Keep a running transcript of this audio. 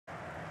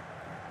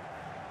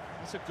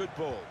That's a good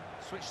ball.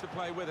 Switch the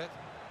play with it.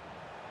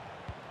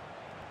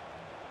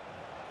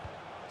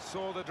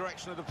 Saw the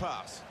direction of the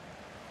pass.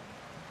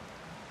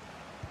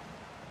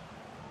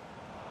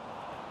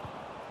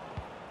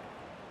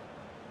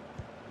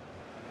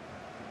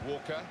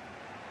 Walker.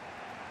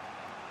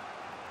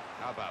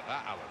 How about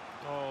that, Alan?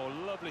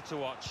 Oh, lovely to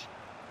watch.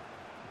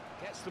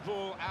 Gets the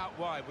ball out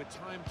wide with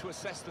time to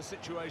assess the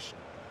situation.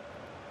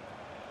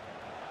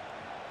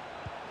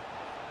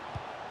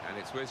 And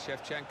it's with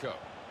Shevchenko.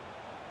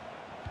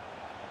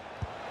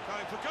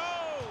 Going for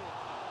goal!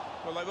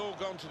 Well, they've all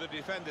gone to the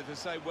defender to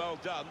say well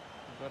done,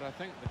 but I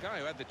think the guy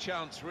who had the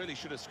chance really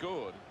should have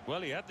scored.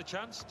 Well, he had the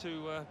chance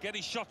to get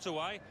his shot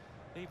away,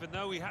 even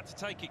though he had to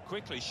take it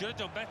quickly. Should have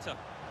done better.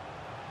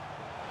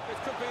 This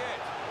could be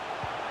it.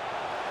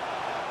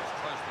 It's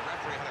close. The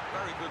referee had a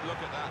very good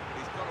look at that, but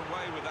he's got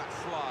away with that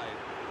slide.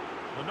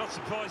 Well, not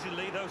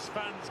surprisingly, those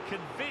fans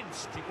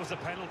convinced it was a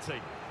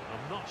penalty.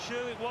 I'm not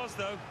sure it was,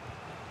 though.